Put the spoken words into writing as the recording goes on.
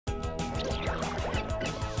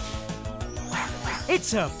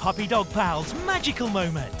It's a Puppy Dog Pals magical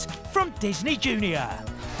moment from Disney Junior.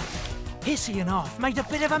 Hissy and A.R.F made a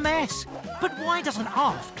bit of a mess, but why doesn't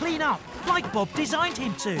A.R.F clean up like Bob designed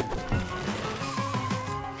him to?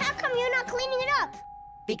 How come you're not cleaning it up?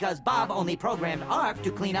 Because Bob only programmed A.R.F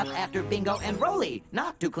to clean up after Bingo and Rolly,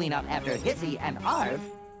 not to clean up after Hissy and A.R.F.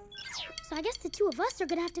 So I guess the two of us are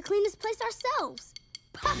gonna have to clean this place ourselves.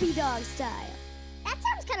 Puppy dog style. That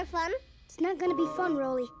sounds kind of fun. It's not gonna be fun,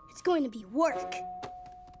 Rolly. It's going to be work.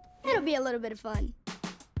 It'll be a little bit of fun.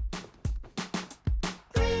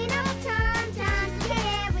 Clean up time, time to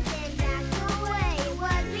get everything back the way it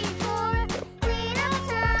was before. Clean up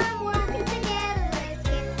time, working together, let's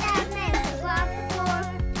get that mess off the floor.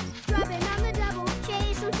 Scrubbing on the double,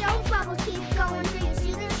 chasing some bubbles, keep going till you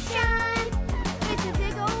see the shine. It's a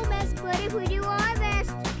big old mess, but if we do our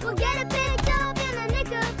best, we'll get it picked up in the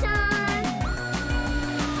nick of time.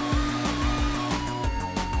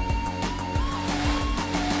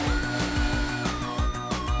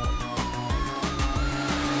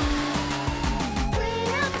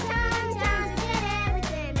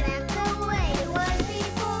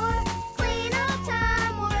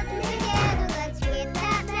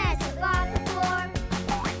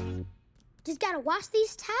 Just gotta wash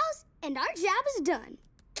these towels, and our job is done.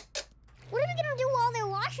 What are we gonna do while they're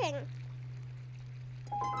washing?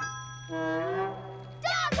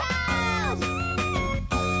 Doghouse!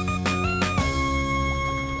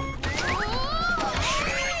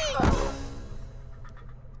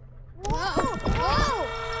 Whoa!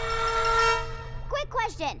 Quick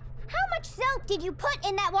question. How much soap did you put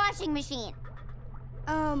in that washing machine?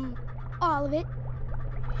 All of it.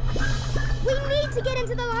 We need to get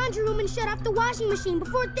into the laundry room and shut off the washing machine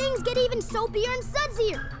before things get even soapier and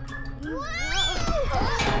sudsier. Whoa!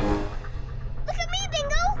 Look at me,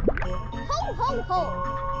 Bingo! Ho, ho, ho!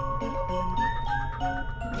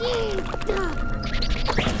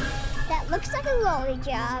 That looks like a Rolly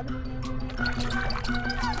job.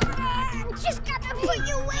 Just gotta put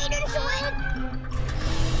your weight into it.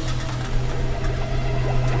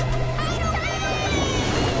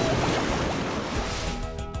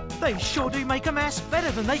 They sure do make a mess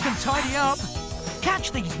better than they can tidy up.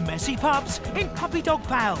 Catch these messy pups in Puppy Dog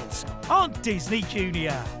Pals on Disney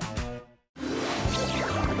Junior.